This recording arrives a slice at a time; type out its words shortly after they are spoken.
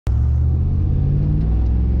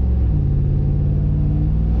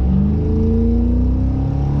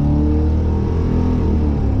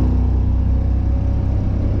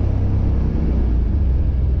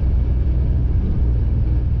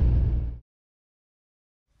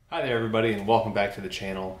Hi there everybody and welcome back to the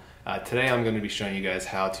channel. Today I'm going to be showing you guys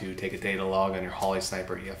how to take a data log on your Holley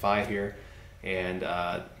Sniper EFI here, and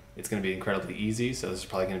it's going to be incredibly easy, so this is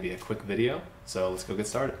probably going to be a quick video, so let's go get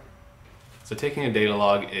started. So taking a data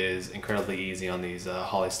log is incredibly easy on these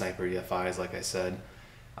Holley Sniper EFIs, like I said.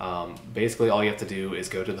 Basically all you have to do is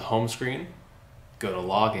go to the home screen, go to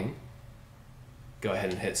logging, go ahead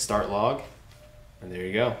and hit start log, and there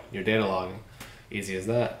you go, your data logging. Easy as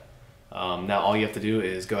that. Now all you have to do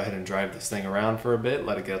is go ahead and drive this thing around for a bit,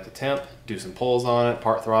 let it get up to temp, do some pulls on it,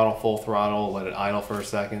 part throttle, full throttle, let it idle for a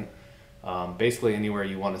second. Basically anywhere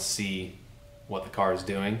you want to see what the car is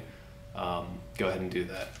doing, go ahead and do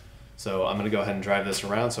that. So I'm going to go ahead and drive this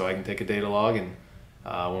around so I can take a data log, and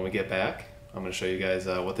when we get back I'm going to show you guys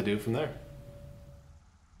what to do from there.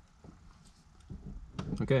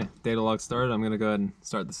 Okay, data log started. I'm going to go ahead and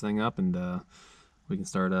start this thing up, and we can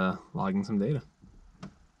start logging some data.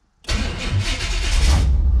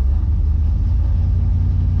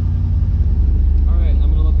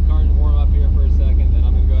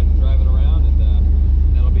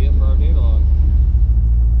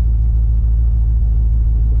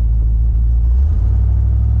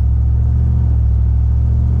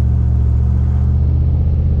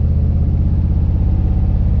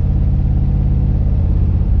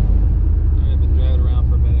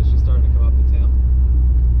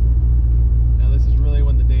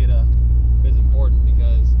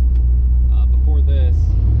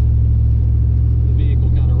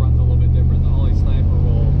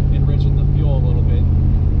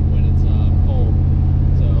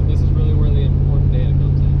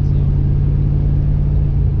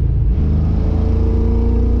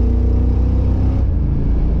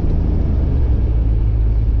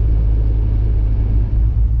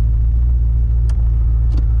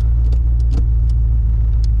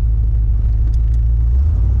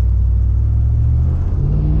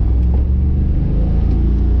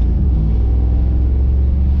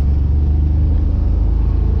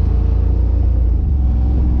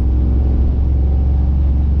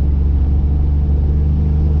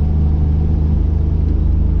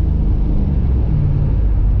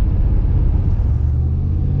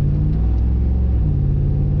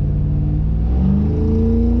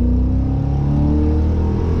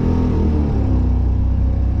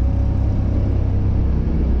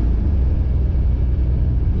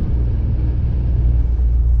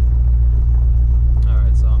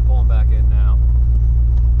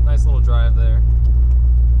 Drive there,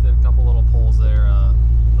 did a couple little pulls there.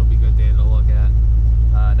 It'll be good data to look at.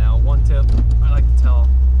 Now one tip I like to tell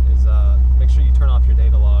is make sure you turn off your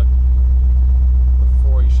data log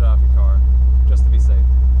before you shut off your car, just to be safe.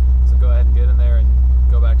 So go ahead and get in there and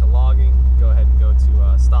go back to logging, go ahead and go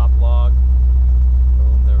to stop log.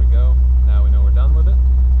 Boom, there we go. Now we know we're done with it.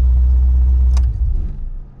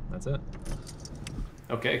 That's it.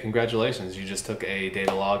 Okay, congratulations, you just took a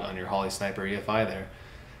data log on your Holley Sniper EFI there.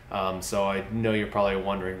 So I know you're probably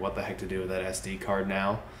wondering what the heck to do with that SD card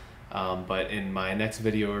now, but in my next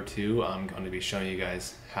video or two I'm going to be showing you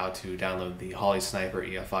guys how to download the Holley Sniper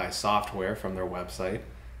EFI software from their website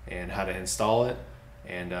and how to install it,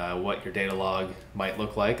 and what your data log might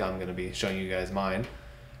look like. I'm going to be showing you guys mine,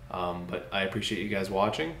 but I appreciate you guys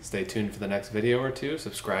watching. Stay tuned for the next video or two,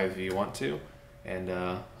 subscribe if you want to, and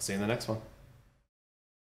I'll see you in the next one.